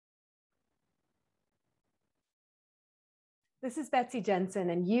This is Betsy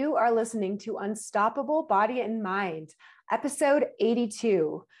Jensen, and you are listening to Unstoppable Body and Mind, episode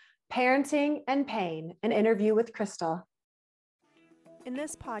 82, Parenting and Pain, an interview with Crystal. In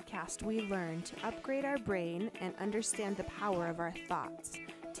this podcast, we learn to upgrade our brain and understand the power of our thoughts,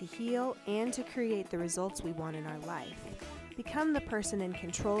 to heal and to create the results we want in our life. Become the person in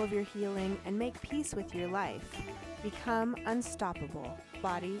control of your healing and make peace with your life. Become unstoppable,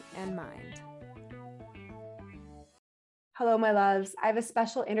 body and mind. Hello, my loves. I have a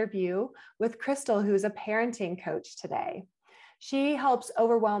special interview with Crystal, who's a parenting coach today. She helps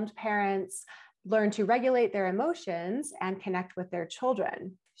overwhelmed parents learn to regulate their emotions and connect with their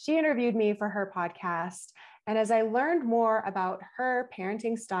children. She interviewed me for her podcast, and as I learned more about her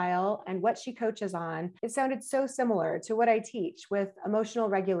parenting style and what she coaches on, it sounded so similar to what I teach with emotional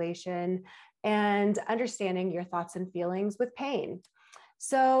regulation and understanding your thoughts and feelings with pain.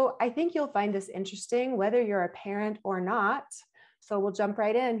 So I think you'll find this interesting, whether you're a parent or not. So we'll jump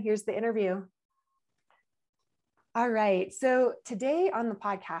right in. Here's the interview. All right. So today on the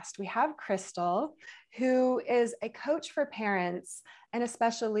podcast, we have Crystal, who is a coach for parents and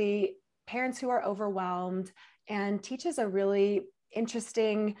especially parents who are overwhelmed, and teaches a really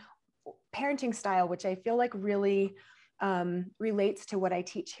interesting parenting style, which I feel like really relates to what I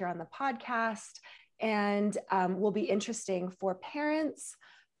teach here on the podcast. And will be interesting for parents,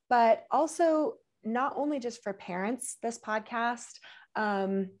 but also not only just for parents, this podcast.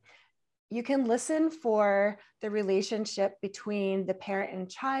 You can listen for the relationship between the parent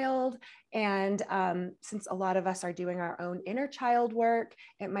and child. And since a lot of us are doing our own inner child work,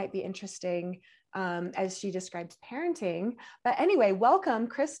 it might be interesting as she describes parenting. But anyway, welcome,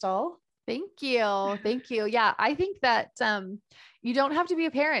 Crystal. Thank you. Thank you. Yeah. I think that you don't have to be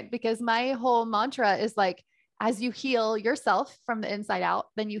a parent, because my whole mantra is like, as you heal yourself from the inside out,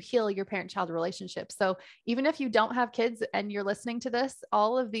 then you heal your parent-child relationship. So even if you don't have kids and you're listening to this,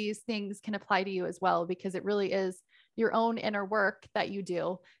 all of these things can apply to you as well, because it really is your own inner work that you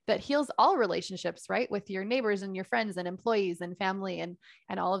do that heals all relationships, right? With your neighbors and your friends and employees and family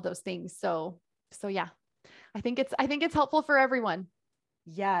and all of those things. So yeah, I think it's helpful for everyone.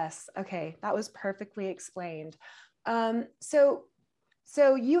 Yes. Okay. That was perfectly explained.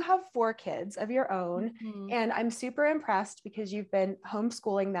 So you have 4 kids of your own, and I'm super impressed because you've been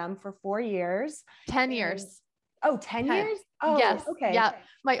homeschooling them for 4 years. 10 years. Oh, 10 years? Oh, yes. Okay. Yeah.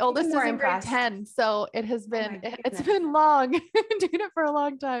 My oldest is in grade 10. So it has been, it's been long. I've been doing it for a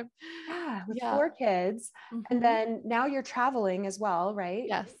long time. Yeah. With 4 kids. And then now you're traveling as well, right?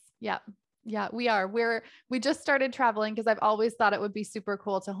 Yes. Yeah. Yeah, we are. We just started traveling because I've always thought it would be super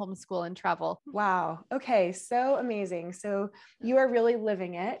cool to homeschool and travel. Wow. Okay. So amazing. So you are really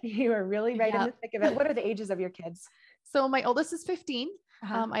living it. You are really right in the thick of it. What are the ages of your kids? So my oldest is 15.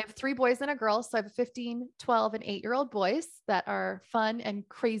 I have 3 boys and a girl. So I have a 15, 12, and 8-year-old boys that are fun and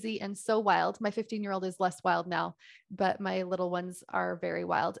crazy and so wild. My 15-year-old is less wild now, but my little ones are very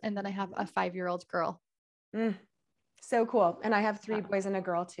wild. And then I have a 5-year-old girl. So cool. And I have 3 boys and a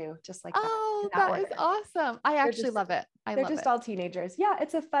girl too, just like that. Oh, that is awesome. I actually love it. They're just all teenagers. Yeah,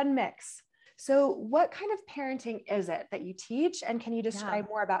 it's a fun mix. So what kind of parenting is it that you teach? And can you describe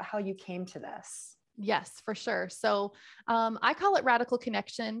more about how you came to this? Yes, for sure. So I call it radical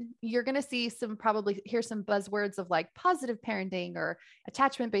connection. You're going to probably hear some buzzwords of like positive parenting or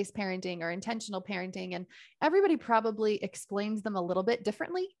attachment-based parenting or intentional parenting. And everybody probably explains them a little bit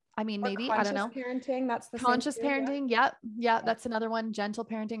differently. I mean, maybe, I don't know. Parenting, that's the conscious parenting. Yeah. That's another one. Gentle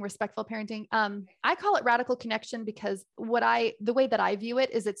parenting, respectful parenting. I call it radical connection because the way that I view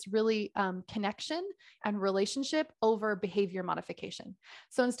it is it's really connection and relationship over behavior modification.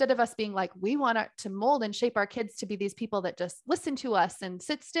 So instead of us being like, we want to mold and shape our kids to be these people that just listen to us and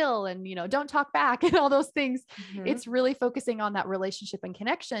sit still and, don't talk back and all those things, it's really focusing on that relationship and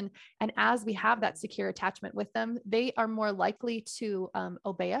connection. And as we have that secure attachment with them, they are more likely to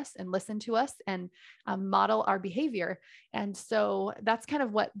obey us and listen to us and model our behavior. And so that's kind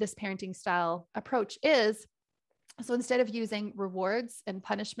of what this parenting style approach is. So instead of using rewards and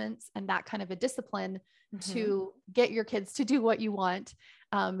punishments and that kind of a discipline to get your kids to do what you want,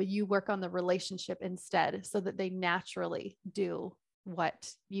 you work on the relationship instead so that they naturally do what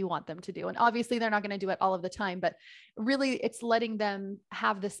you want them to do. And obviously they're not going to do it all of the time, but really it's letting them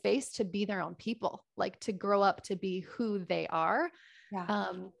have the space to be their own people, like to grow up to be who they are.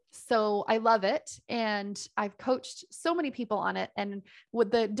 So I love it. And I've coached so many people on it. And what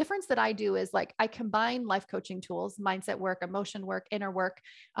the difference that I do is like, I combine life coaching tools, mindset work, emotion work, inner work,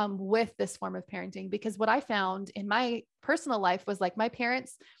 with this form of parenting, because what I found in my personal life was like my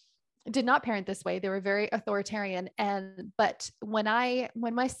parents did not parent this way. They were very authoritarian. But when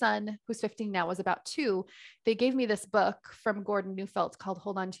my son, who's 15 now, was about 2, they gave me this book from Gordon Neufeld called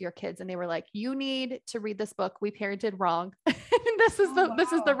Hold On to Your Kids. And they were like, you need to read this book. We parented wrong. This is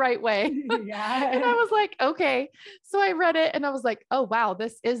the right way. Yeah. And I was like, okay. So I read it and I was like, oh, wow,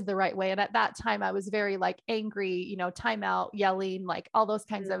 this is the right way. And at that time I was very like angry, timeout, yelling, like all those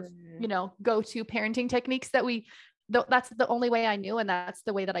kinds of, go-to parenting techniques that's the only way I knew. And that's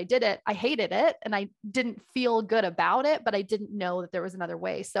the way that I did it. I hated it and I didn't feel good about it, but I didn't know that there was another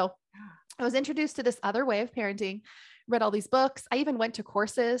way. So I was introduced to this other way of parenting, read all these books. I even went to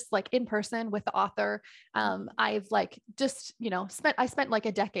courses like in person with the author. I've like just, I spent like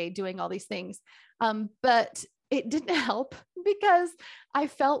a decade doing all these things. But it didn't help because I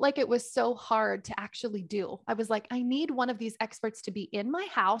felt like it was so hard to actually do. I was like, I need one of these experts to be in my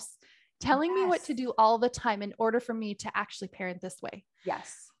house telling me what to do all the time in order for me to actually parent this way.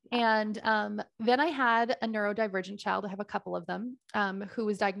 Yes. And then I had a neurodivergent child. I have a couple of them who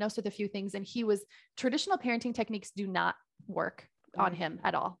was diagnosed with a few things, and traditional parenting techniques do not work on him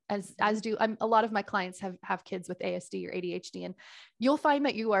at all, as do a lot of my clients have kids with ASD or ADHD, and you'll find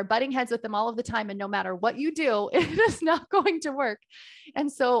that you are butting heads with them all of the time. And no matter what you do, it is not going to work.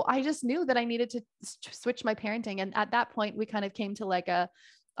 And so I just knew that I needed to switch my parenting. And at that point, we kind of came to like a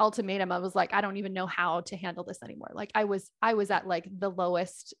ultimatum. I was like, I don't even know how to handle this anymore. Like I was at like the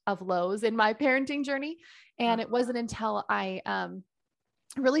lowest of lows in my parenting journey. And it wasn't until I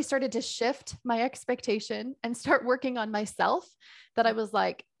really started to shift my expectation and start working on myself that I was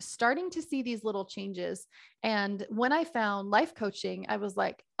like starting to see these little changes. And when I found life coaching, I was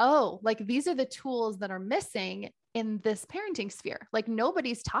like, oh, like these are the tools that are missing in this parenting sphere. Like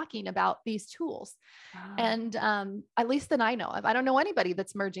nobody's talking about these tools. Wow. And at least that I know of, I don't know anybody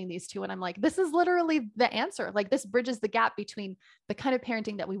that's merging these two. And I'm like, this is literally the answer. Like this bridges the gap between the kind of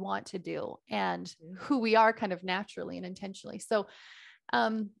parenting that we want to do and who we are kind of naturally and intentionally. So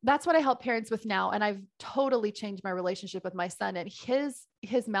that's what I help parents with now. And I've totally changed my relationship with my son. And his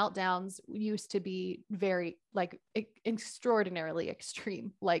meltdowns used to be very like extraordinarily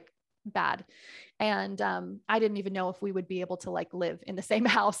extreme, like bad. And I didn't even know if we would be able to like live in the same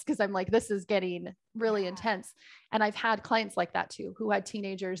house, because I'm like, this is getting really intense. And I've had clients like that too, who had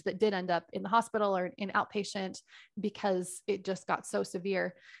teenagers that did end up in the hospital or in outpatient because it just got so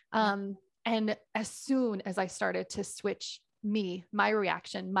severe. And as soon as I started to switch my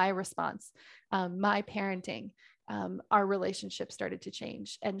reaction, my response, my parenting, our relationship started to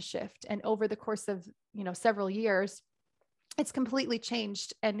change and shift. And over the course of, several years, it's completely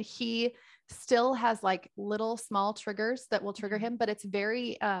changed. And he still has like little small triggers that will trigger him, but it's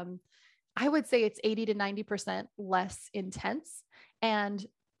very, I would say it's 80 to 90% less intense and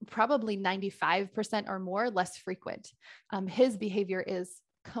probably 95% or more less frequent. His behavior is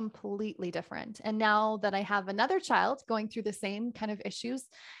completely different. And now that I have another child going through the same kind of issues,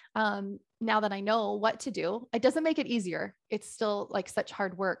 now that I know what to do, it doesn't make it easier. It's still like such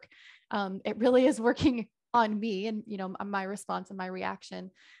hard work. It really is working on me and, my response and my reaction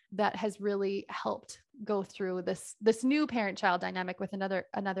that has really helped go through this new parent-child dynamic with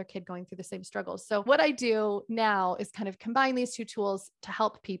another kid going through the same struggles. So what I do now is kind of combine these two tools to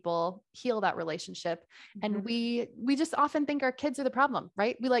help people heal that relationship. And we just often think our kids are the problem,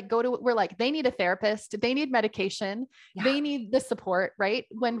 right? We're like, they need a therapist, they need medication, they need the support, right?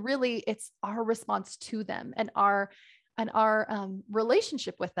 When really it's our response to them and our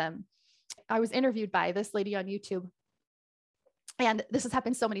relationship with them. I was interviewed by this lady on YouTube, and this has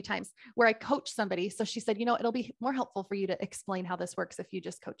happened so many times where I coach somebody. So she said, it'll be more helpful for you to explain how this works if you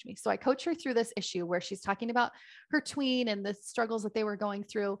just coach me. So I coach her through this issue where she's talking about her tween and the struggles that they were going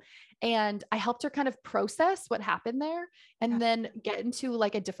through. And I helped her kind of process what happened there and then get into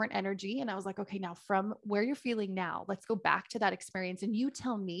like a different energy. And I was like, okay, now from where you're feeling now, let's go back to that experience and you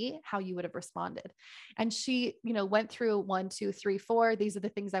tell me how you would have responded. And she, went through 1, 2, 3, 4. These are the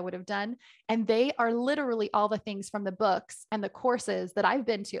things I would have done. And they are literally all the things from the books and the courses that I've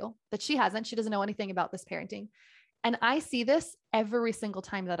been to that she hasn't. She doesn't know anything about this parenting. And I see this every single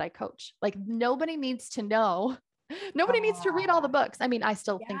time that I coach. Like nobody needs to know. Nobody needs to read all the books. I mean, I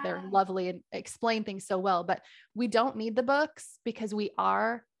still think they're lovely and explain things so well, but we don't need the books because we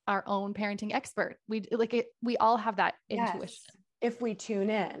are our own parenting expert. We all have that intuition. If we tune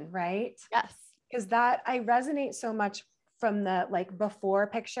in, right? Yes. Because that I resonate so much from the like before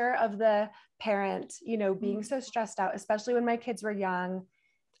picture of the parent, being so stressed out, especially when my kids were young,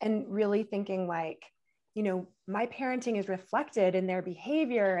 and really thinking like, my parenting is reflected in their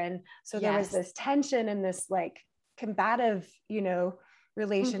behavior. And so there was this tension and this like combative,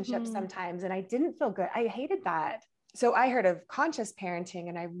 relationship sometimes. And I didn't feel good. I hated that. So I heard of conscious parenting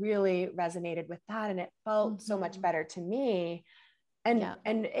and I really resonated with that. And it felt so much better to me. And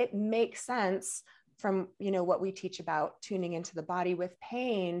it makes sense from, what we teach about tuning into the body with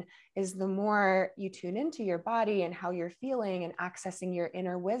pain is the more you tune into your body and how you're feeling and accessing your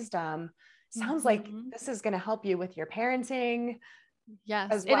inner wisdom, sounds like this is going to help you with your parenting.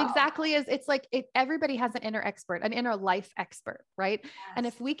 Yes, it exactly is. It's like everybody has an inner expert, an inner life expert, right? Yes. And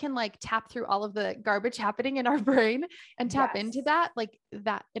if we can like tap through all of the garbage happening in our brain and tap into that, like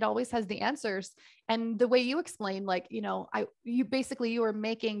that, it always has the answers. And the way you explain, like, you were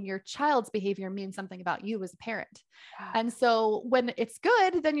making your child's behavior mean something about you as a parent. And so when it's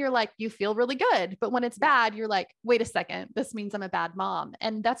good, then you're like, you feel really good. But when it's bad, you're like, wait a second, this means I'm a bad mom.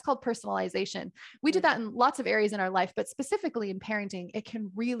 And that's called personalization. We do that in lots of areas in our life, but specifically in parenting, it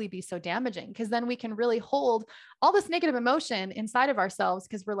can really be so damaging because then we can really hold all this negative emotion inside of ourselves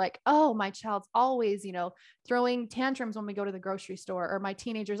because we're like, oh, my child's always, throwing tantrums when we go to the grocery store, or my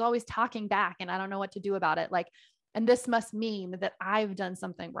teenager's always talking back and I don't know what to do about it. Like, and this must mean that I've done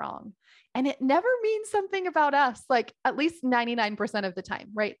something wrong. And it never means something about us, like at least 99% of the time,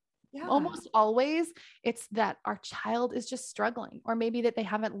 right? Yeah. Almost always it's that our child is just struggling, or maybe that they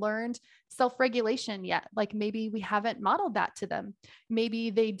haven't learned self-regulation yet. Like maybe we haven't modeled that to them.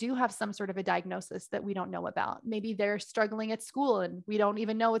 Maybe they do have some sort of a diagnosis that we don't know about. Maybe they're struggling at school and we don't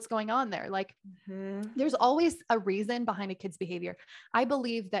even know what's going on there. Like there's always a reason behind a kid's behavior. I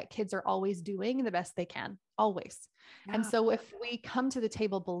believe that kids are always doing the best they can, always. Yeah. And so if we come to the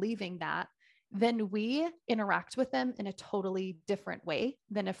table believing that, then we interact with them in a totally different way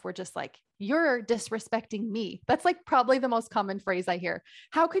than if we're just like, you're disrespecting me. That's like probably the most common phrase I hear.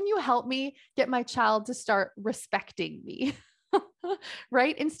 How can you help me get my child to start respecting me?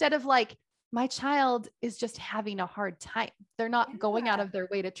 Right? Instead of like, my child is just having a hard time. They're not going out of their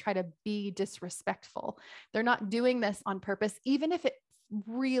way to try to be disrespectful. They're not doing this on purpose. Even if it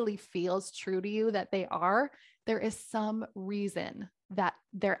really feels true to you that they are, there is some reason that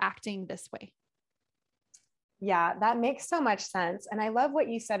they're acting this way. Yeah, that makes so much sense. And I love what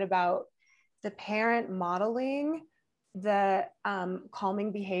you said about the parent modeling the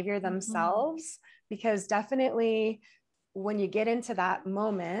calming behavior themselves, because definitely when you get into that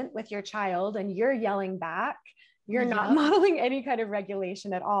moment with your child and you're yelling back, you're not modeling any kind of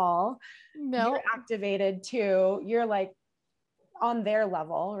regulation at all. No, you're activated too. You're like on their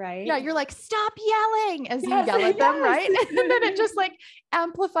level, right? Yeah. You're like, stop yelling as you yell at them. Right. And then it just like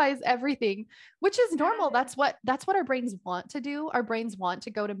amplifies everything, which is normal. That's what our brains want to do. Our brains want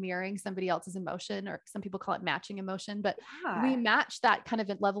to go to mirroring somebody else's emotion, or some people call it matching emotion, but we match that kind of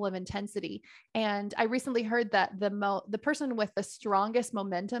level of intensity. And I recently heard that the person with the strongest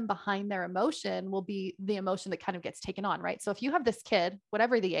momentum behind their emotion will be the emotion that kind of gets taken on. Right. So if you have this kid,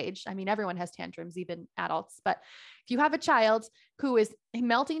 whatever the age, I mean, everyone has tantrums, even adults, but if you have a child who is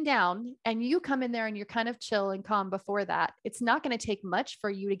melting down and you come in there and you're kind of chill and calm before that, it's not going to take much for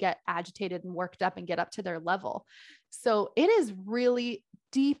you to get agitated and worked up and get up to their level. So it is really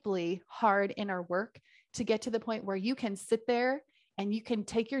deeply hard inner work to get to the point where you can sit there and you can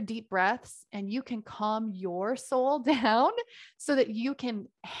take your deep breaths and you can calm your soul down so that you can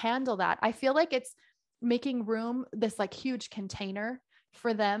handle that. I feel like it's making room, this like huge container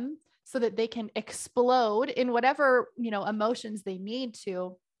for them, so that they can explode in whatever, emotions they need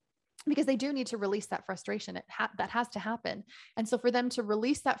to, because they do need to release that frustration. That has to happen. And so for them to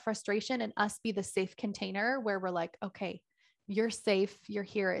release that frustration and us be the safe container where we're like, okay, you're safe, you're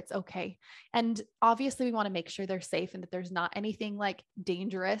here, it's okay. And obviously we want to make sure they're safe and that there's not anything like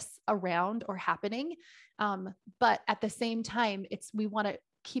dangerous around or happening. But at the same time, we want to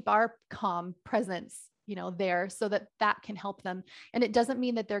keep our calm presence there so that can help them. And it doesn't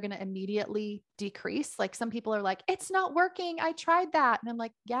mean that they're going to immediately decrease. Like some people are like, it's not working, I tried that. And I'm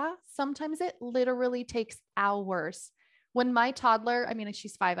like, yeah, sometimes it literally takes hours. When my toddler, I mean,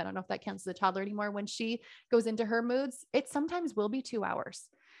 she's 5, I don't know if that counts as a toddler anymore. When she goes into her moods, it sometimes will be 2 hours.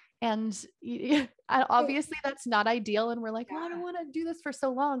 And obviously that's not ideal. And we're like, well, I don't want to do this for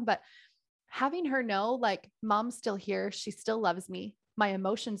so long, but having her know, like, mom's still here. She still loves me. My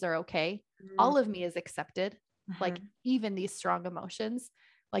emotions are okay. All of me is accepted. Like even these strong emotions,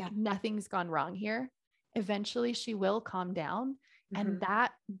 like nothing's gone wrong here. Eventually she will calm down, and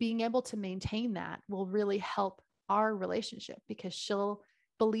that being able to maintain that will really help our relationship, because she'll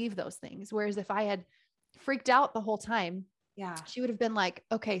believe those things. Whereas if I had freaked out the whole time, she would have been like,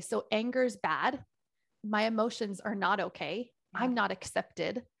 okay, so anger's bad. My emotions are not okay. I'm not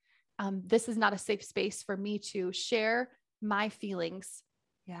accepted. This is not a safe space for me to share my feelings.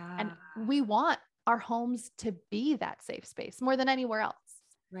 And we want our homes to be that safe space more than anywhere else.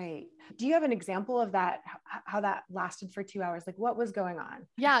 Right. Do you have an example of that? How that lasted for 2 hours? Like what was going on?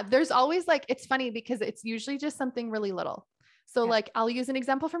 Yeah. There's always like, it's funny because it's usually just something really little. So Okay. like, I'll use an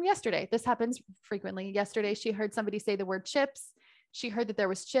example from yesterday. This happens frequently. Yesterday, she heard somebody say the word chips. She heard that there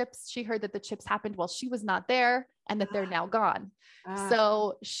was chips. She heard that the chips happened while she was not there and that they're now gone. Ah.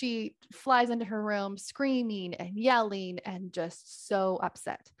 So she flies into her room screaming and yelling and just so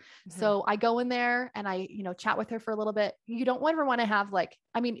upset. So I go in there and I, chat with her for a little bit. You don't ever want to have like,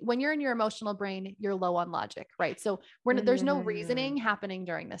 I mean, when you're in your emotional brain, you're low on logic, right? So there's no reasoning happening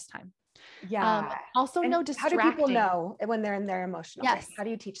during this time. Yeah. Also And no how do people distracting. know when they're in their emotional brain? Yes. How do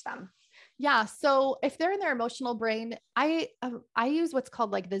you teach them? Yeah. So if they're in their emotional brain, I use what's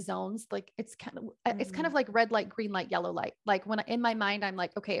called like the zones. Like it's kind of like red light, green light, yellow light. Like when in my mind, I'm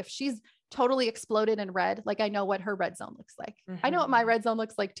like, okay, if she's totally exploded in red, like I know what her red zone looks like. I know what my red zone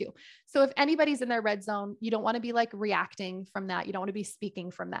looks like too. So if anybody's in their red zone, you don't want to be like reacting from that. You don't want to be speaking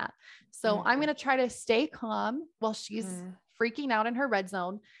from that. So I'm going to try to stay calm while she's freaking out in her red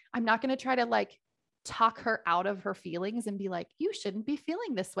zone. I'm not going to try to like talk her out of her feelings and be like, you shouldn't be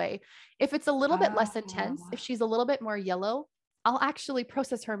feeling this way. If it's a little bit less intense, if she's a little bit more yellow, I'll actually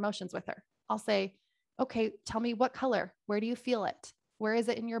process her emotions with her. I'll say, okay, tell me what color, where do you feel it? Where is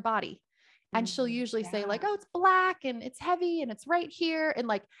it in your body? And she'll usually say like, oh, it's black and it's heavy and it's right here. And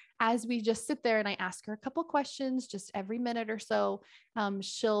like, as we just sit there and I ask her a couple questions, just every minute or so,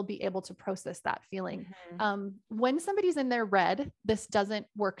 she'll be able to process that feeling. When somebody's in their red, this doesn't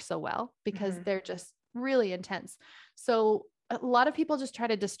work so well because they're just really intense. So a lot of people just try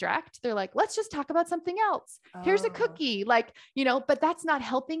to distract. They're like, let's just talk about something else. Here's a cookie, like, but that's not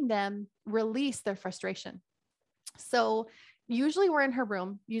helping them release their frustration. So usually we're in her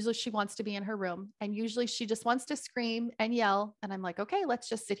room. Usually she wants to be in her room and usually she just wants to scream and yell. And I'm like, okay, let's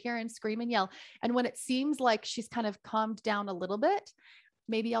just sit here and scream and yell. And when it seems like she's kind of calmed down a little bit,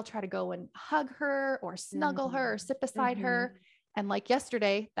 maybe I'll try to go and hug her or snuggle her or sit beside her. And like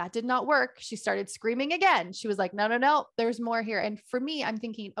yesterday, that did not work. She started screaming again. She was like, no, there's more here. And for me, I'm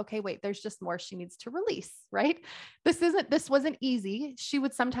thinking, okay, wait, there's just more she needs to release, right? This wasn't easy. She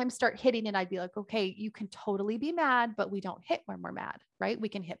would sometimes start hitting and I'd be like, okay, you can totally be mad, but we don't hit when we're mad, right? We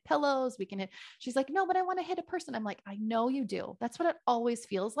can hit pillows. We can hit, she's like, no, but I want to hit a person. I'm like, I know you do. That's what it always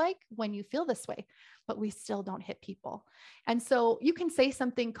feels like when you feel this way, but we still don't hit people. And so you can say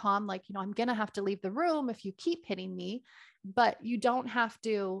something calm, like, I'm going to have to leave the room if you keep hitting me. But you don't have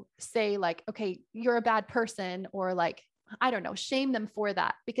to say like, okay, you're a bad person or like, I don't know, shame them for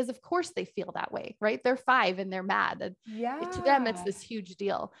that because of course they feel that way, right? They're 5 and they're mad. And to them, it's this huge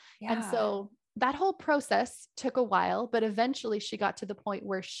deal. Yeah. And so that whole process took a while, but eventually she got to the point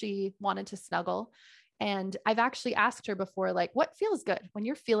where she wanted to snuggle. And I've actually asked her before, like, what feels good when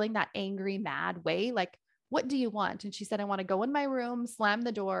you're feeling that angry, mad way? Like, what do you want? And she said, I want to go in my room, slam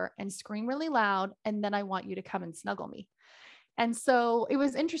the door and scream really loud. And then I want you to come and snuggle me. And so it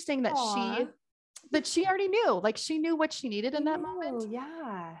was interesting that she already knew, like she knew what she needed in that moment.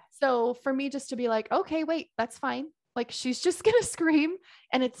 Yeah. So for me just to be like, okay, wait, that's fine. Like she's just going to scream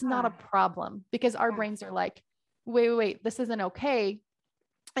and it's not a problem because our brains are like, wait, this isn't okay.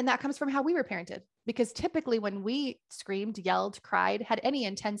 And that comes from how we were parented because typically when we screamed, yelled, cried, had any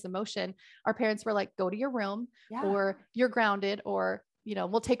intense emotion, our parents were like, go to your room or you're grounded or,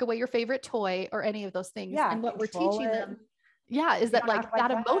 we'll take away your favorite toy or any of those things. Yeah, and what we're teaching them is that like that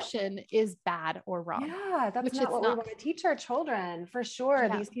emotion is bad or wrong. Yeah, that's not what we want to teach our children for sure.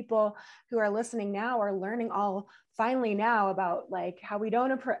 Yeah. These people who are listening now are learning all finally now about like how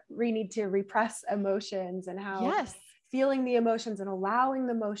we need to repress emotions and how feeling the emotions and allowing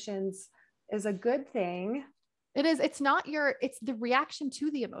the emotions is a good thing. It is. It's the reaction to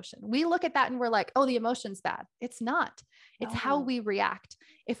the emotion. We look at that and we're like, oh, the emotion's bad. It's not. It's how we react.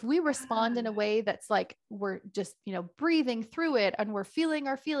 If we respond in a way that's like, we're just, breathing through it and we're feeling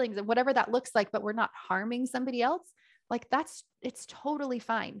our feelings and whatever that looks like, but we're not harming somebody else, like it's totally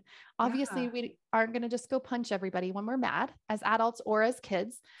fine. Obviously we aren't going to just go punch everybody when we're mad as adults or as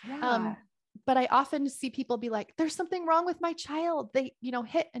kids. But I often see people be like, there's something wrong with my child. They,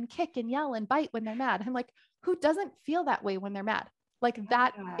 hit and kick and yell and bite when they're mad. I'm like, who doesn't feel that way when they're mad? Like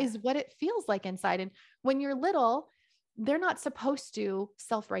that is what it feels like inside. And when you're little, they're not supposed to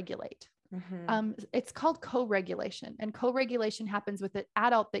self-regulate. It's called co-regulation, and co-regulation happens with an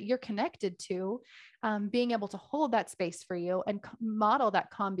adult that you're connected to, being able to hold that space for you and model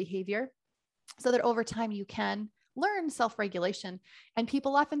that calm behavior so that over time you can learn self-regulation. And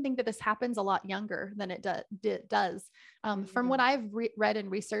people often think that this happens a lot younger than it does. From what I've read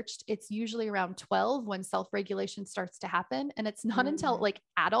and researched, it's usually around 12 when self-regulation starts to happen. And it's not until like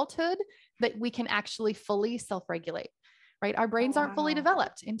adulthood that we can actually fully self-regulate. right? Our brains aren't fully wow.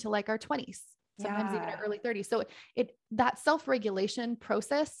 developed until like our 20s, sometimes even Yeah. our early 30s. So that self-regulation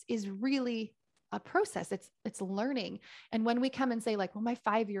process is really a process. It's learning. And when we come and say like, well, my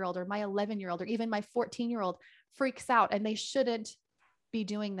 5-year-old or my 11-year-old or even my 14-year-old freaks out and they shouldn't be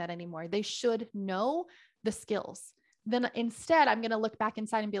doing that anymore. They should know the skills. Then instead, I'm going to look back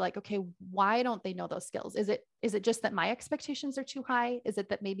inside and be like, okay, why don't they know those skills? Is it just that my expectations are too high? Is it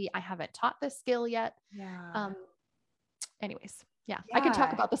that maybe I haven't taught this skill yet? Yeah. Anyways, yeah, I could talk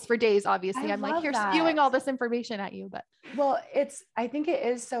Yeah. about this for days. I Obviously, I'm like love here that. spewing all this information at you, but Well, I think it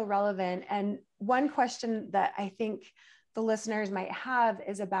is so relevant. And one question that I think the listeners might have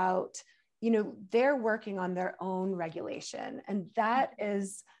is about, they're working on their own regulation. And that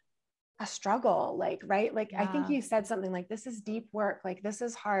is a struggle, like, right? Like, I think yeah, you said something like, this is deep work. Like, this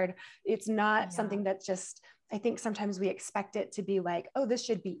is hard. It's not yeah, something that just, I think sometimes we expect it to be like, oh, this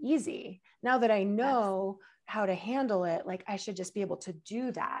should be easy. Now that I yes, know how to handle it, like, I should just be able to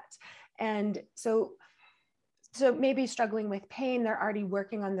do that. And so maybe struggling with pain, they're already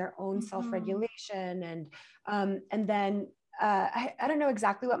working on their own self-regulation. And then I don't know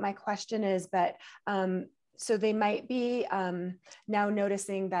exactly what my question is, but so they might be now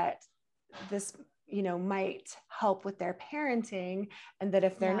noticing that this, might help with their parenting, and that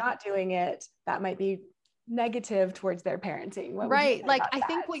if they're yeah. not doing it, that might be negative towards their parenting. What would you Right. say Like, about I that?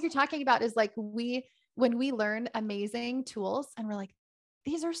 think what you're talking about is like when we learn amazing tools and we're like,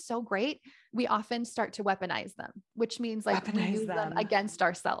 these are so great, we often start to weaponize them, which means like we Weaponize use them them. against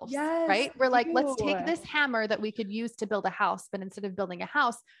ourselves, Yes, right? We're like, let's do. take this hammer that we could use to build a house, but instead of building a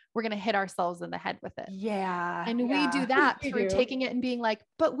house, we're going to hit ourselves in the head with it. Yeah. And we do Yeah. that You through do. taking it and being like,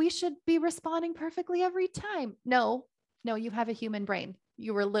 but we should be responding perfectly every time. No, you have a human brain.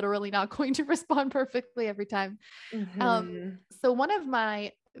 You are literally not going to respond perfectly every time. Mm-hmm. So one of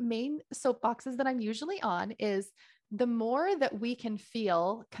my main soapboxes that I'm usually on is the more that we can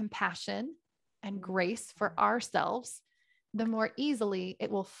feel compassion and grace for ourselves, the more easily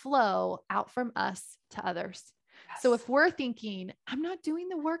it will flow out from us to others. Yes. So if we're thinking, I'm not doing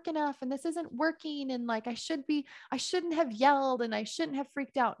the work enough and this isn't working and like I shouldn't have yelled and I shouldn't have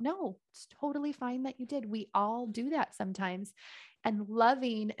freaked out. No, it's totally fine that you did. We all do that sometimes. And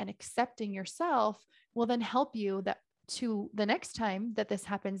loving and accepting yourself will then help you that to the next time that this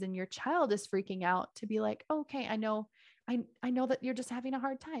happens and your child is freaking out to be like, okay, I know that you're just having a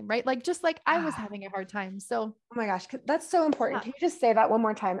hard time, right? Like, just like I was having a hard time. So, Oh my gosh, that's so important. yeah. Can you just say that one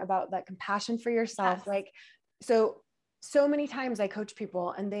more time about that compassion for yourself? Yes. Like, so many times I coach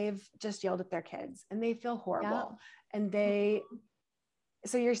people and they've just yelled at their kids and they feel horrible. And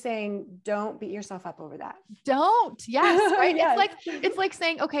so you're saying don't beat yourself up over that. Don't. Yes. Right. Yes. It's like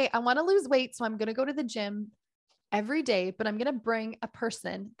saying, okay, I want to lose weight. So I'm going to go to the gym every day, but I'm going to bring a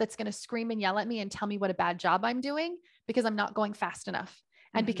person that's going to scream and yell at me and tell me what a bad job I'm doing because I'm not going fast enough.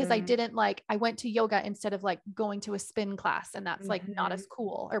 And because I went to yoga instead of like going to a spin class, and that's like not as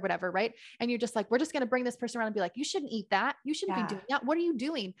cool or whatever. Right. And you're just like, we're just going to bring this person around and be like, you shouldn't eat that. You shouldn't be doing that. What are you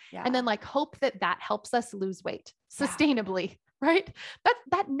doing? Yeah. And then like hope that helps us lose weight sustainably. Right.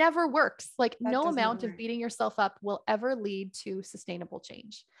 That never works. Like no amount of beating yourself up will ever lead to sustainable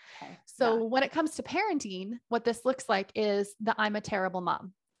change. Okay. So when it comes to parenting, what this looks like is the I'm a terrible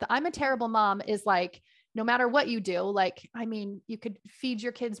mom. The I'm a terrible mom is like, no matter what you do, like, I mean, you could feed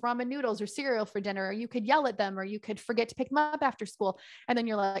your kids ramen noodles or cereal for dinner, or you could yell at them, or you could forget to pick them up after school. And then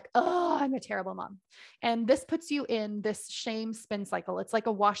you're like, oh, I'm a terrible mom. And this puts you in this shame spin cycle. It's like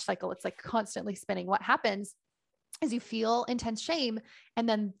a wash cycle. It's like constantly spinning. What happens is you feel intense shame. And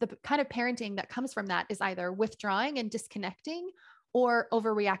then the kind of parenting that comes from that is either withdrawing and disconnecting or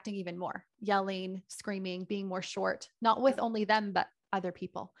overreacting even more, yelling, screaming, being more short, not with only them, but other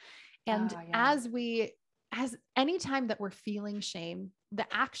people. And as anytime that we're feeling shame, the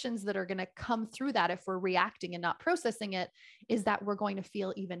actions that are going to come through that, if we're reacting and not processing it, is that we're going to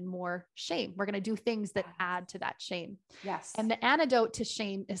feel even more shame. We're going to do things that add to that shame. Yes. And the antidote to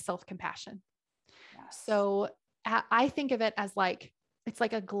shame is self-compassion. Yes. So I think of it as like, it's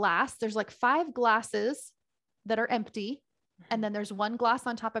like a glass. There's like 5 glasses that are empty. And then there's 1 glass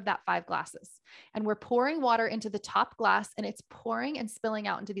on top of that 5 glasses. And we're pouring water into the top glass and it's pouring and spilling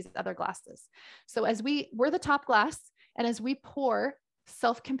out into these other glasses. So we're the top glass. And as we pour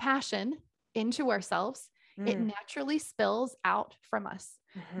self-compassion into ourselves, it naturally spills out from us.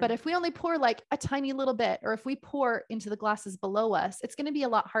 But if we only pour like a tiny little bit, or if we pour into the glasses below us, it's going to be a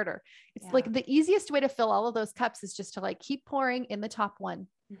lot harder. It's like the easiest way to fill all of those cups is just to like keep pouring in the top one.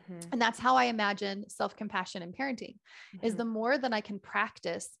 And that's how I imagine self-compassion and parenting is the more that I can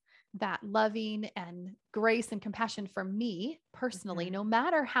practice that loving and grace and compassion for me personally, Mhm. no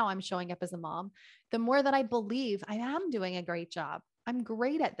matter how I'm showing up as a mom, the more that I believe I am doing a great job, I'm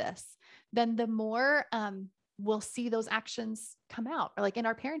great at this, then the more we'll see those actions come out. Or like in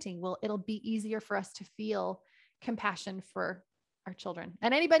our parenting, it'll be easier for us to feel compassion for our children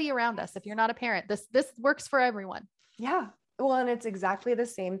and anybody around us. If you're not a parent, this works for everyone. Yeah. Well, and it's exactly the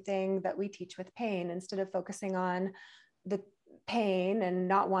same thing that we teach with pain. Instead of focusing on the pain and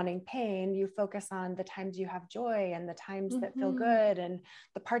not wanting pain, you focus on the times you have joy and the times that feel Mhm. good and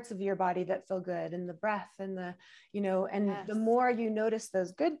the parts of your body that feel good and the breath and the, and the Yes. more you notice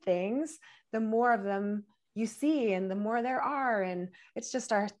those good things, the more of them you see and the more there are. And it's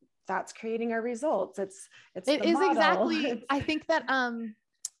just our thoughts creating our results. It's It the is model. exactly. I think that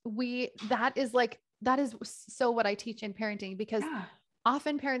that is so what I teach in parenting, because Yeah.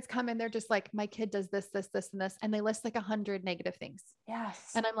 often parents come and they're just like, my kid does this, this, this, and this, and they list like 100 negative things.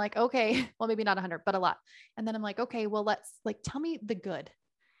 Yes. And I'm like, okay, well, maybe not 100, but a lot. And then I'm like, okay, well, let's like, tell me the good.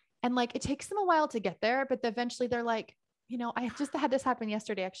 And like, it takes them a while to get there, but eventually they're like, I just had this happen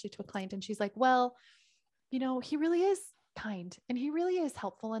yesterday actually to a client, and she's like, well, he really is kind and he really is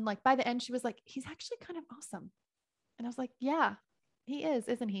helpful. And like, by the end, she was like, he's actually kind of awesome. And I was like, yeah, he is,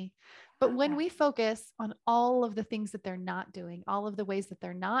 isn't he? But when we focus on all of the things that they're not doing, all of the ways that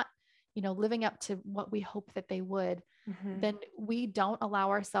they're not, living up to what we hope that they would, Mhm. then we don't allow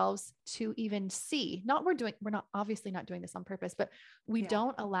ourselves to even see, we're not obviously not doing this on purpose, but we Yeah.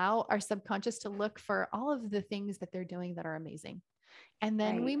 don't allow our subconscious to look for all of the things that they're doing that are amazing. And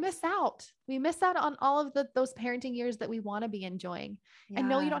then Right. we miss out. We miss out on all of those parenting years that we want to be enjoying. And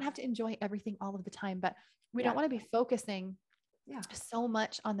no, you don't have to enjoy everything all of the time, but we don't want to be focusing so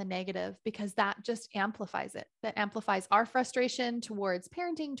much on the negative, because that just amplifies it. That amplifies our frustration towards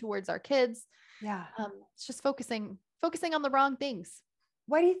parenting, towards our kids. Yeah. It's just focusing on the wrong things.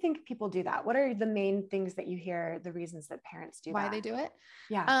 Why do you think people do that? What are the main things that you hear, the reasons that parents do Why that? they do it?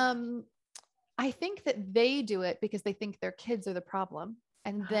 Yeah. I think that they do it because they think their kids are the problem.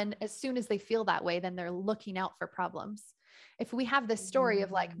 And then as soon as they feel that way, then they're looking out for problems. If we have this story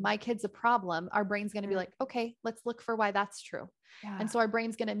of like, my kid's a problem, our brain's going to be like, okay, let's look for why that's true. Yeah. And so our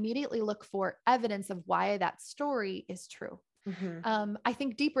brain's going to immediately look for evidence of why that story is true. I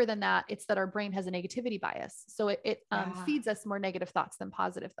think deeper than that, it's that our brain has a negativity bias. So it feeds us more negative thoughts than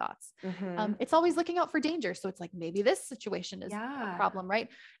positive thoughts. It's always looking out for danger. So it's like, maybe this situation is a problem, right?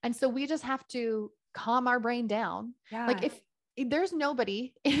 And so we just have to calm our brain down. Like if there's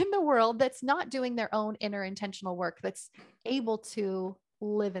nobody in the world that's not doing their own inner intentional work, that's able to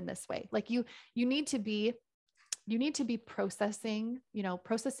live in this way. Like you need to be processing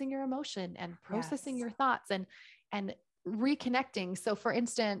your emotion and processing your thoughts and reconnecting. So for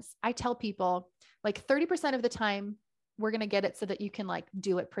instance, I tell people like 30% of the time we're going to get it so that you can like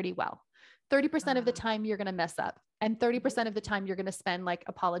do it pretty well. 30% of the time you're going to mess up, and 30% of the time you're going to spend like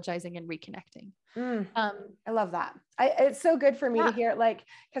apologizing and reconnecting. I love that. It's so good for me to hear, like,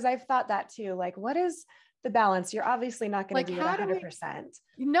 cause I've thought that too. Like, what is the balance? You're obviously not going to do it 100%.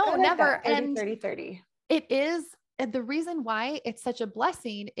 No, never. Like 30, and 30, 30. It is. And the reason why it's such a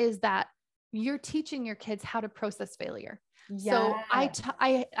blessing is that you're teaching your kids how to process failure. So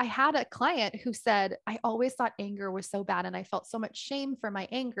I had a client who said, I always thought anger was so bad. And I felt so much shame for my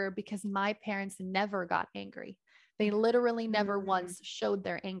anger because my parents never got angry. They literally never once showed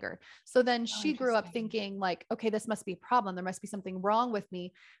their anger. So then she grew up thinking like, okay, this must be a problem. There must be something wrong with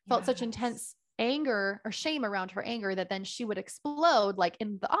me. Felt such intense anger or shame around her anger that then she would explode like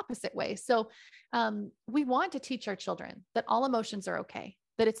in the opposite way. So we want to teach our children that all emotions are okay,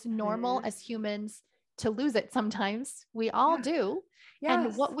 that it's normal as humans to lose it sometimes. We all do.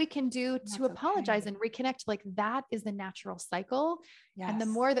 And what we can do to apologize and reconnect, like that is the natural cycle. And the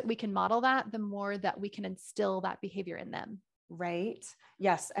more that we can model that, the more that we can instill that behavior in them. Right.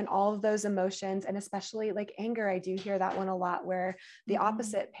 Yes. And all of those emotions, and especially like anger, I do hear that one a lot, where the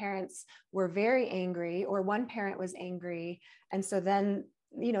opposite parents were very angry, or one parent was angry. And so then,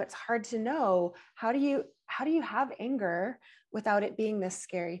 it's hard to know, how do you have anger without it being this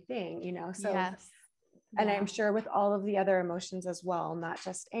scary thing, So, and I'm sure with all of the other emotions as well, not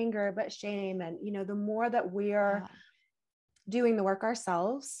just anger, but shame. And, the more that we are doing the work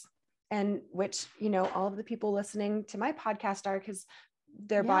ourselves, and which, all of the people listening to my podcast are, because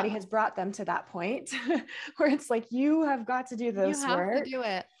their body has brought them to that point where it's like, you have got to do this work. You have to do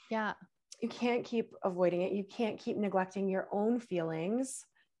it. Yeah. You can't keep avoiding it. You can't keep neglecting your own feelings.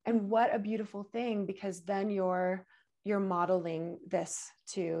 And what a beautiful thing, because then you're modeling this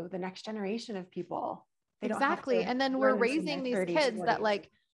to the next generation of people. Exactly. And then we're raising these kids that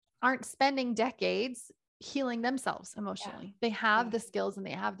like aren't spending decades healing themselves emotionally. Yeah. They have the skills and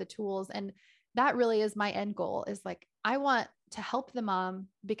they have the tools. And that really is my end goal, is like, I want to help the mom,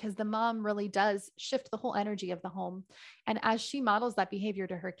 because the mom really does shift the whole energy of the home. And as she models that behavior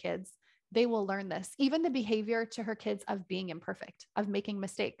to her kids, they will learn this, even the behavior to her kids of being imperfect, of making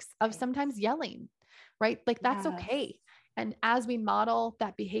mistakes, of sometimes yelling, right? Like that's okay. And as we model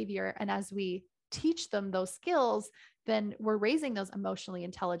that behavior and as we teach them those skills, then we're raising those emotionally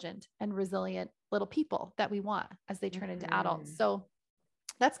intelligent and resilient little people that we want as they turn into adults. So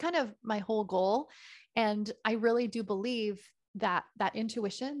that's kind of my whole goal. And I really do believe that that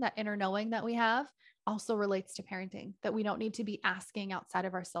intuition, that inner knowing that we have, also relates to parenting, that we don't need to be asking outside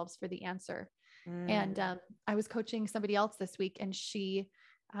of ourselves for the answer. And I was coaching somebody else this week, and she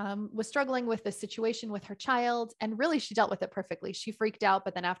was struggling with the situation with her child. And really, she dealt with it perfectly. She freaked out,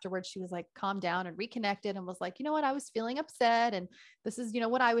 but then afterwards she was like, calmed down and reconnected and was like, you know what, I was feeling upset. And this is,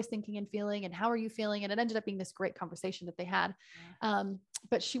 what I was thinking and feeling. And how are you feeling? And it ended up being this great conversation that they had.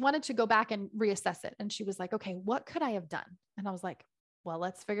 But she wanted to go back and reassess it. And she was like, okay, what could I have done? And I was like, well,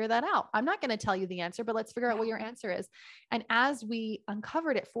 let's figure that out. I'm not going to tell you the answer, but let's figure out what your answer is. And as we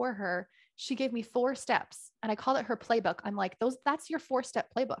uncovered it for her, she gave me 4 steps, and I called it her playbook. I'm like, that's your 4-step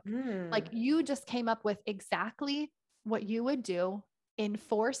playbook. Like, you just came up with exactly what you would do in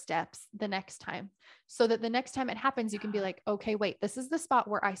 4 steps the next time, so that the next time it happens, you can be like, okay, wait, this is the spot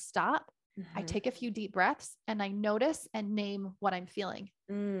where I stop. I take a few deep breaths and I notice and name what I'm feeling.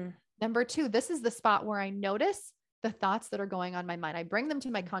 Number 2, this is the spot where I notice the thoughts that are going on in my mind. I bring them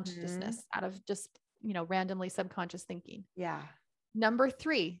to my consciousness out of just, randomly subconscious thinking. Yeah. Number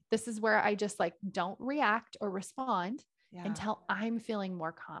 3, this is where I just like, don't react or respond until I'm feeling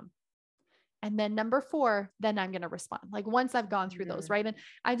more calm. And then number 4, then I'm going to respond. Like, once I've gone through those, right? And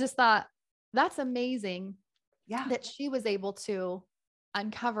I just thought that's amazing that she was able to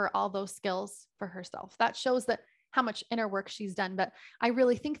uncover all those skills for herself. That shows that how much inner work she's done. But I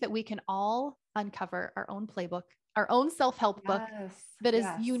really think that we can all uncover our own playbook, our own self-help book that is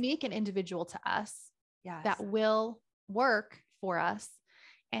unique and individual to us, that will work for us.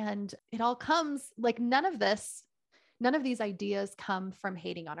 And it all comes like, none of these ideas come from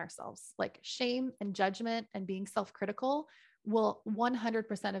hating on ourselves. Like, shame and judgment and being self-critical will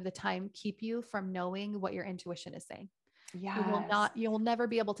 100% of the time keep you from knowing what your intuition is saying. You will never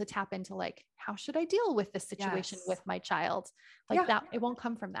be able to tap into like, how should I deal with this situation with my child? Like that, it won't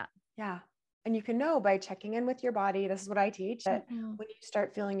come from that. Yeah. And you can know by checking in with your body. This is what I teach, that when you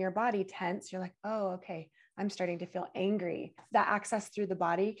start feeling your body tense, you're like, oh, okay, I'm starting to feel angry. That access through the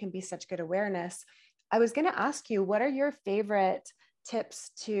body can be such good awareness. I was going to ask you, what are your favorite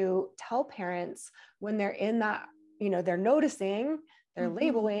tips to tell parents when they're in that, they're noticing, they're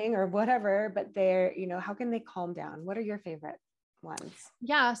labeling or whatever, but they're, how can they calm down? What are your favorite ones?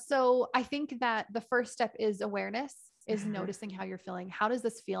 Yeah. So I think that the first step is awareness, is noticing how you're feeling. How does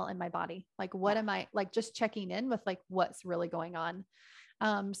this feel in my body? Like, what am I, like, just checking in with like, what's really going on.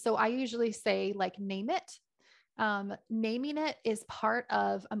 So I usually say, like, name it. Naming it is part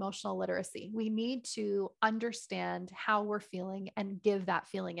of emotional literacy. We need to understand how we're feeling and give that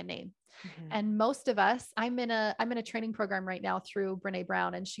feeling a name. And most of us, I'm in a training program right now through Brené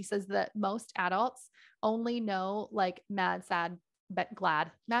Brown. And she says that most adults only know like mad, sad, but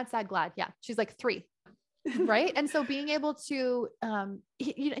glad, mad, sad, glad. Yeah. She's like 3. Right. And so being able to,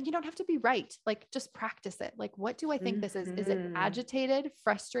 you don't have to be right. Like, just practice it. Like, what do I think this is? Is it agitated,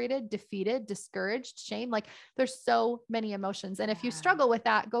 frustrated, defeated, discouraged, shame? Like, there's so many emotions. And if you struggle with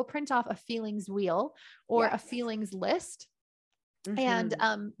that, go print off a feelings wheel or a feelings list. And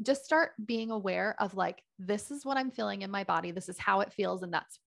just start being aware of like, this is what I'm feeling in my body. This is how it feels. And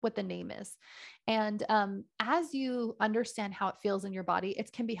that's what the name is. And as you understand how it feels in your body,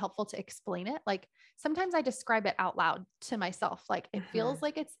 it can be helpful to explain it. Like, sometimes I describe it out loud to myself. Like, it feels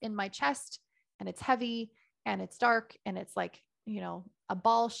like it's in my chest and it's heavy and it's dark and it's like, a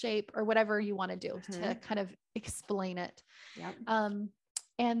ball shape or whatever you want to do to kind of explain it. And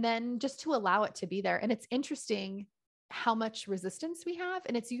then just to allow it to be there. And it's interesting how much resistance we have.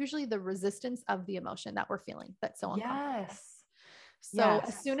 And it's usually the resistance of the emotion that we're feeling that's so uncomfortable. So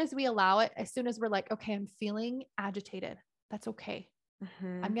as soon as we allow it, as soon as we're like, okay, I'm feeling agitated, that's okay.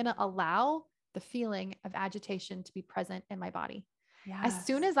 I'm going to allow the feeling of agitation to be present in my body. As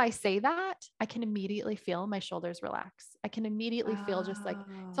soon as I say that, I can immediately feel my shoulders relax. I can immediately feel just like,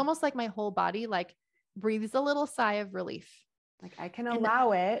 it's almost like my whole body like breathes a little sigh of relief. Like, I can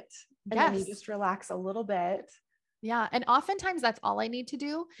allow it. And then you just relax a little bit. Yeah. And oftentimes that's all I need to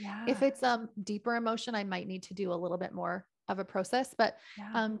do. If it's deeper emotion, I might need to do a little bit more of a process. But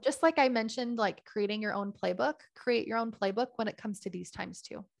just like I mentioned, like creating your own playbook, create your own playbook when it comes to these times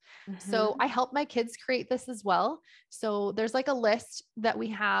too. So I help my kids create this as well. So there's like a list that we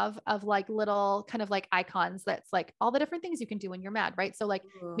have of like little kind of like icons that's like all the different things you can do when you're mad, right? So like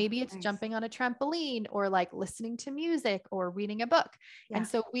maybe it's jumping on a trampoline or like listening to music or reading a book. And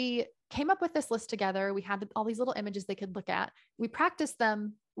so we came up with this list together. We had all these little images they could look at. We practiced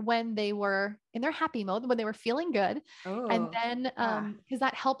them when they were in their happy mode, when they were feeling good. And then, because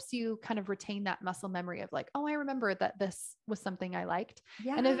that helps you kind of retain that muscle memory of like, oh, I remember that this was something I liked.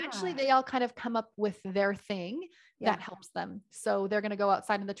 And eventually they all kind of come up with their thing that helps them. So they're going to go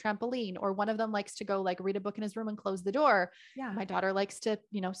outside on the trampoline, or one of them likes to go like read a book in his room and close the door. My daughter likes to,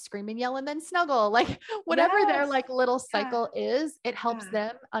 scream and yell and then snuggle, like whatever their like little cycle is, it helps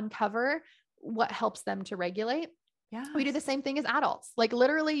them uncover what helps them to regulate. We do the same thing as adults. Like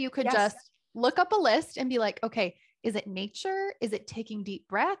literally you could just look up a list and be like, okay, is it nature? Is it taking deep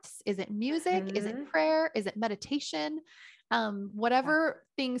breaths? Is it music? Is it prayer? Is it meditation? Whatever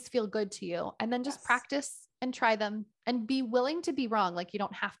things feel good to you. And then just practice and try them and be willing to be wrong. Like you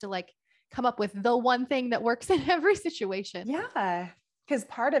don't have to like come up with the one thing that works in every situation. Yeah. Because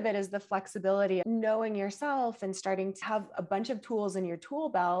part of it is the flexibility of knowing yourself and starting to have a bunch of tools in your tool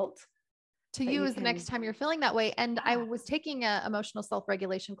belt to use the next time you're feeling that way. And I was taking a emotional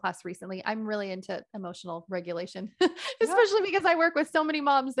self-regulation class recently. I'm really into emotional regulation, especially because I work with so many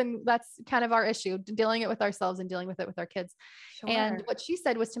moms, and that's kind of our issue, dealing it with ourselves and dealing with it with our kids. And what she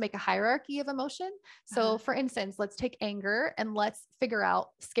said was to make a hierarchy of emotion. So for instance, let's take anger and let's figure out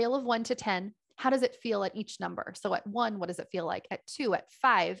scale of 1 to 10. How does it feel at each number? So at 1, what does it feel like? At 2, at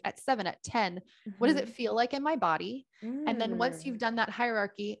 5, at 7, at 10, what does it feel like in my body? And then once you've done that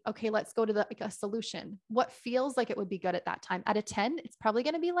hierarchy, okay, let's go to like a solution. What feels like it would be good at that time? At a 10, it's probably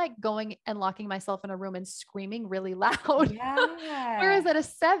going to be like going and locking myself in a room and screaming really loud. Whereas at a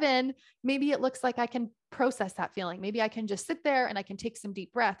 7, maybe it looks like I can process that feeling. Maybe I can just sit there and I can take some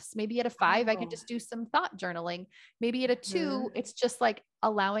deep breaths. Maybe at a 5, I can just do some thought journaling. Maybe at a 2, it's just like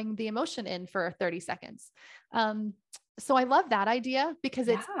allowing the emotion in for 30 seconds. So I love that idea because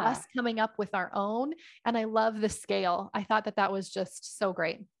it's us coming up with our own. And I love the scale. I thought that that was just so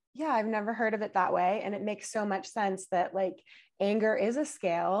great. Yeah. I've never heard of it that way. And it makes so much sense that like anger is a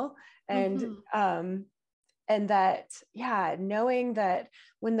scale, and, and that, knowing that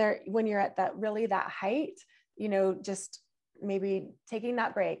when you're at that height, just maybe taking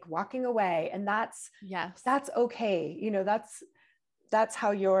that break, walking away, and that's okay. That's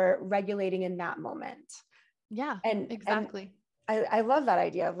how you're regulating in that moment. Yeah, and exactly. And I love that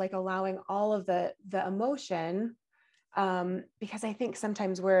idea of like allowing all of the emotion, because I think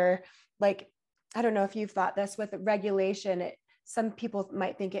sometimes we're like, I don't know if you've thought this with regulation, some people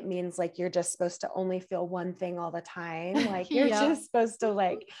might think it means like you're just supposed to only feel one thing all the time. Like you're just supposed to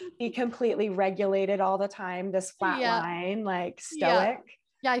like be completely regulated all the time, this flat line, like stoic.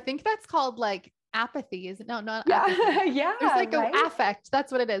 Yeah, I think that's called like apathy, is it? No, not apathy. There's like an affect. That's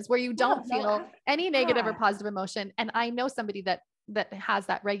what it is, where you don't feel any negative or positive emotion. And I know somebody that has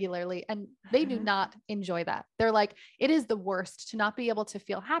that regularly, and they do not enjoy that. They're like, it is the worst to not be able to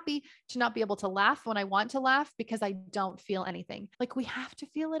feel happy, to not be able to laugh when I want to laugh because I don't feel anything. Like we have to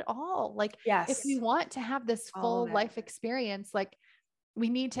feel it all. Like if we want to have this full life experience, like we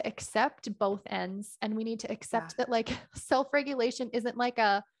need to accept both ends, and we need to accept that like self-regulation isn't like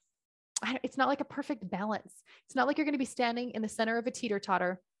it's not like a perfect balance. It's not like you're going to be standing in the center of a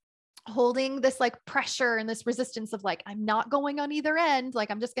teeter-totter holding this like pressure and this resistance of like, I'm not going on either end.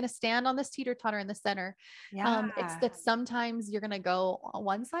 Like, I'm just going to stand on this teeter-totter in the center. It's that sometimes you're going to go on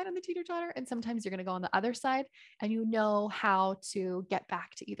one side on the teeter-totter and sometimes you're going to go on the other side, and you know how to get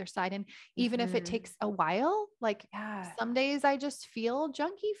back to either side. And even if it takes a while, like some days I just feel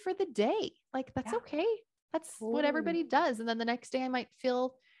junky for the day. Like that's okay. That's what everybody does. And then the next day I might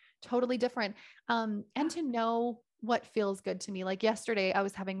feel totally different. And to know what feels good to me. Like yesterday I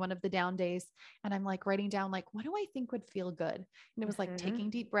was having one of the down days, and I'm like writing down, like, what do I think would feel good? And it was like taking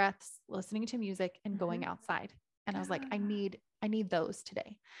deep breaths, listening to music, and going outside. And I was like, I need those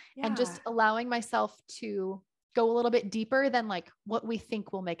today. And just allowing myself to go a little bit deeper than like what we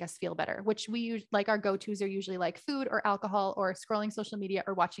think will make us feel better, which we use, like our go-tos are usually like food or alcohol or scrolling social media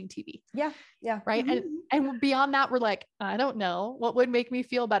or watching TV. Right. And beyond that, we're like, I don't know what would make me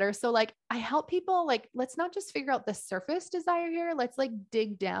feel better. So like I help people, like, let's not just figure out the surface desire here. Let's like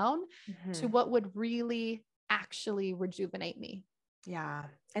dig down to what would really actually rejuvenate me. Yeah.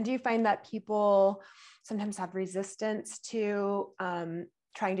 And do you find that people sometimes have resistance to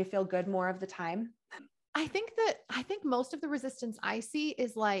trying to feel good more of the time? I think most of the resistance I see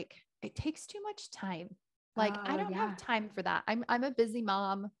is like, it takes too much time. Like, I Oh, don't yeah. have time for that. I'm a busy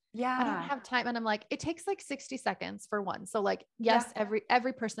mom. I don't Yeah. have time. And I'm like, it takes like 60 seconds for one. So like, Yeah. yes,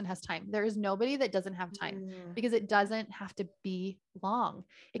 every person has time. There is nobody that doesn't have time Mm. because it doesn't have to be long.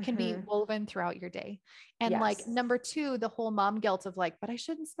 It can be Mhm. woven throughout your day. And like, Yes. number two, the whole mom guilt of like, but I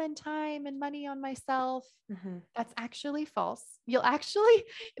shouldn't spend time and money on myself. Mhm. That's actually false. You'll actually,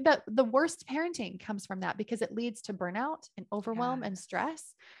 the worst parenting comes from that because it leads to burnout and overwhelm and Yes.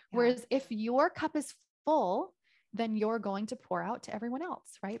 stress. Yeah. Whereas if your cup is full, then you're going to pour out to everyone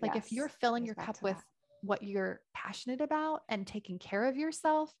else, right? Like if you're Yes. filling Goes your back cup to with that. what you're passionate about and taking care of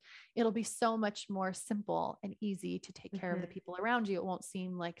yourself, it'll be so much more simple and easy to take care of the Mhm. people around you. It won't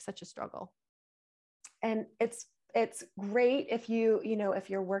seem like such a struggle. And it's great if if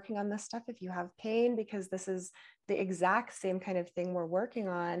you're working on this stuff, if you have pain, because this is the exact same kind of thing we're working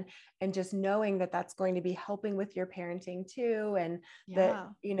on, and just knowing that that's going to be helping with your parenting too, and that,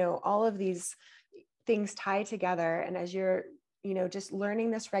 Yeah. all of these things tie together. And as you're, just learning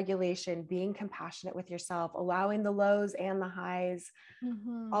this regulation, being compassionate with yourself, allowing the lows and the highs,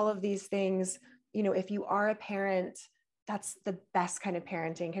 Mm-hmm. all of these things, if you are a parent, that's the best kind of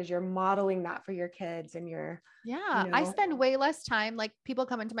parenting, because you're modeling that for your kids, and you're, you Yeah, I know, spend way less time. Like people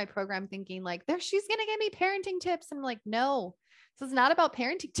come into my program thinking like there she's going to give me parenting tips. I'm like, "No. This is not about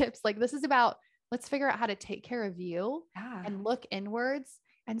parenting tips. Like this is about let's figure out how to take care of you yeah, and look inwards."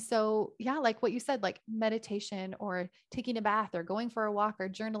 And so, yeah, like what you said, like meditation or taking a bath or going for a walk or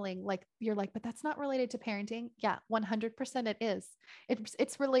journaling, like you're like, but that's not related to parenting. Yeah, 100% it is.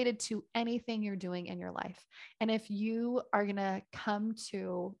 It's related to anything you're doing in your life. And if you are going to come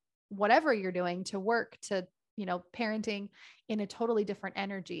to whatever you're doing to work to parenting in a totally different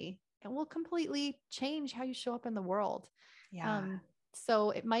energy, it will completely change how you show up in the world. yeah. So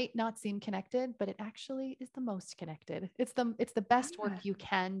it might not seem connected, but it actually is the most connected. It's the best work Yeah. you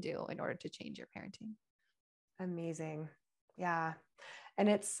can do in order to change your parenting. Amazing. Yeah. And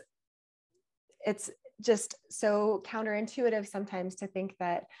it's just so counterintuitive sometimes to think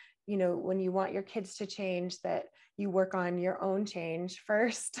that, when you want your kids to change, that you work on your own change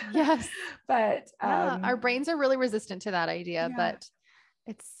first. Yes. But Yeah. Our brains are really resistant to that idea, yeah. but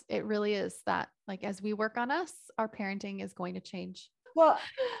it really is that like as we work on us, our parenting is going to change. Well,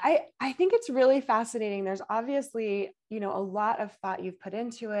 I think it's really fascinating. There's obviously, a lot of thought you've put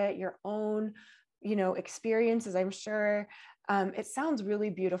into it, your own, experiences, I'm sure. It sounds really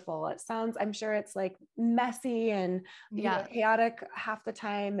beautiful. I'm sure it's like messy and, Yeah. chaotic half the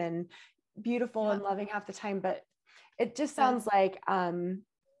time, and beautiful Yeah. and loving half the time. But it just It sounds does. like,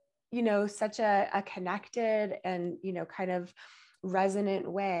 such a connected and, kind of resonant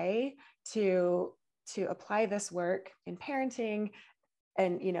way to apply this work in parenting.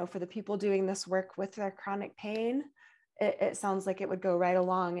 And, for the people doing this work with their chronic pain, it sounds like it would go right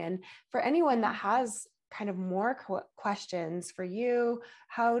along. And for anyone Yeah. that has kind of more questions for you,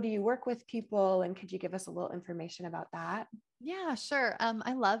 how do you work with people? And could you give us a little information about that? Yeah, sure.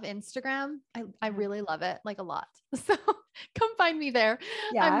 I love Instagram. I Mhm. really love it, like a lot. So come find me there.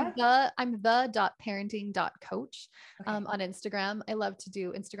 Yeah. I'm the dot parenting dot coach Okay. on Instagram. I love to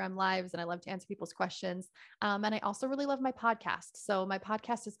do Instagram lives and I love to answer people's questions. And I also really love my podcast. So my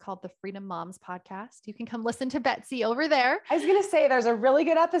podcast is called the Freedom Moms Podcast. You can come listen to Betsy over there. I was going to say there's a really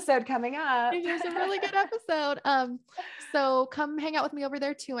good episode coming up. There's a really good episode. So come hang out with me over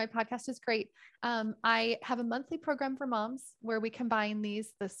there too. My podcast is great. I have a monthly program for moms where we combine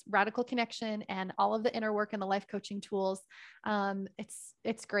this radical connection and all of the inner work and the life coaching tools.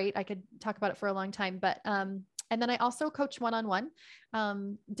 It's great. I could talk about it for a long time, but and then I also coach one-on-one.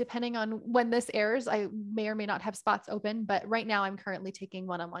 Depending on when this airs, I may or may not have spots open, but right now I'm currently taking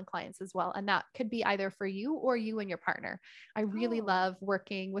one-on-one clients as well. And that could be either for you or you and your partner. I really Oh. love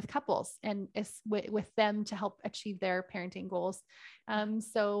working with couples and with them to help achieve their parenting goals.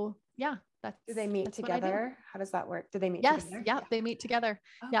 So yeah, Do they meet that's what I do. together? How does that work? Do they meet Yes. together? Yeah. Yeah. They meet together.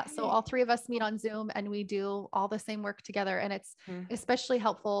 Yeah. So Okay. all three of us meet on Zoom and we do all the same work together. And it's Mhm. especially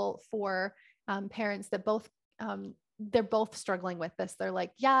helpful for parents that they're both struggling with this. They're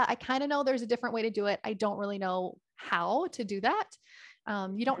like, yeah, I kind of know there's a different way to do it. I don't really know how to do that.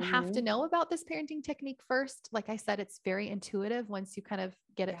 You don't have to Mhm. know about this parenting technique first. Like I said, it's very intuitive once you kind of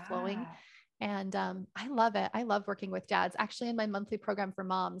get it flowing. Yeah. And I love it. I love working with dads. Actually, in my monthly program for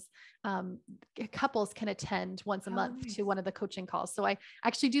moms, couples can attend once a Oh, month to nice. one of the coaching calls. So I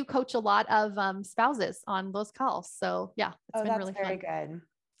actually do coach a lot of spouses on those calls. So yeah, it's Oh, been that's really very fun. good.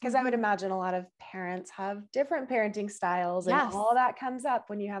 Because I would Mhm. imagine a lot of parents have different parenting styles, and Yes, all that comes up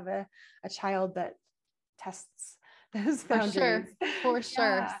when you have a child that tests those for boundaries. sure. For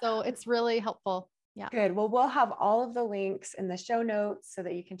sure. Yeah. So it's really helpful. Yeah. Good. Well, we'll have all of the links in the show notes so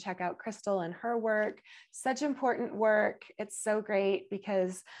that you can check out Crystal and her work. Such important work. It's so great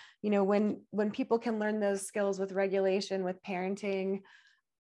because, when people can learn those skills with regulation, with parenting,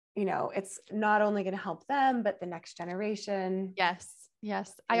 it's not only going to help them, but the next generation. Yes.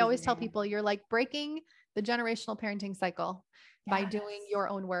 Yes. I always tell people you're like breaking the generational parenting cycle by doing your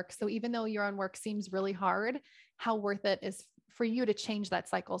own work. So even though your own work seems really hard, how worth it is for you to change that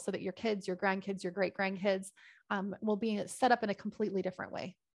cycle so that your kids, your grandkids, your great grandkids will be set up in a completely different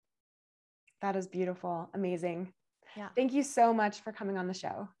way. That is beautiful. Amazing. Yeah. Thank you so much for coming on the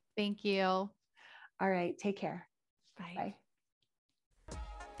show. Thank you. All right. Take care. Bye. Bye.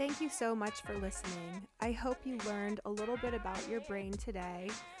 Thank you so much for listening. I hope you learned a little bit about your brain today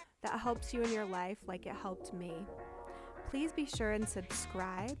that helps you in your life like it helped me. Please be sure and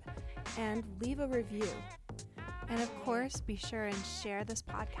subscribe and leave a review. And of course, be sure and share this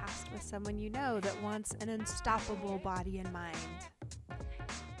podcast with someone you know that wants an unstoppable body and mind.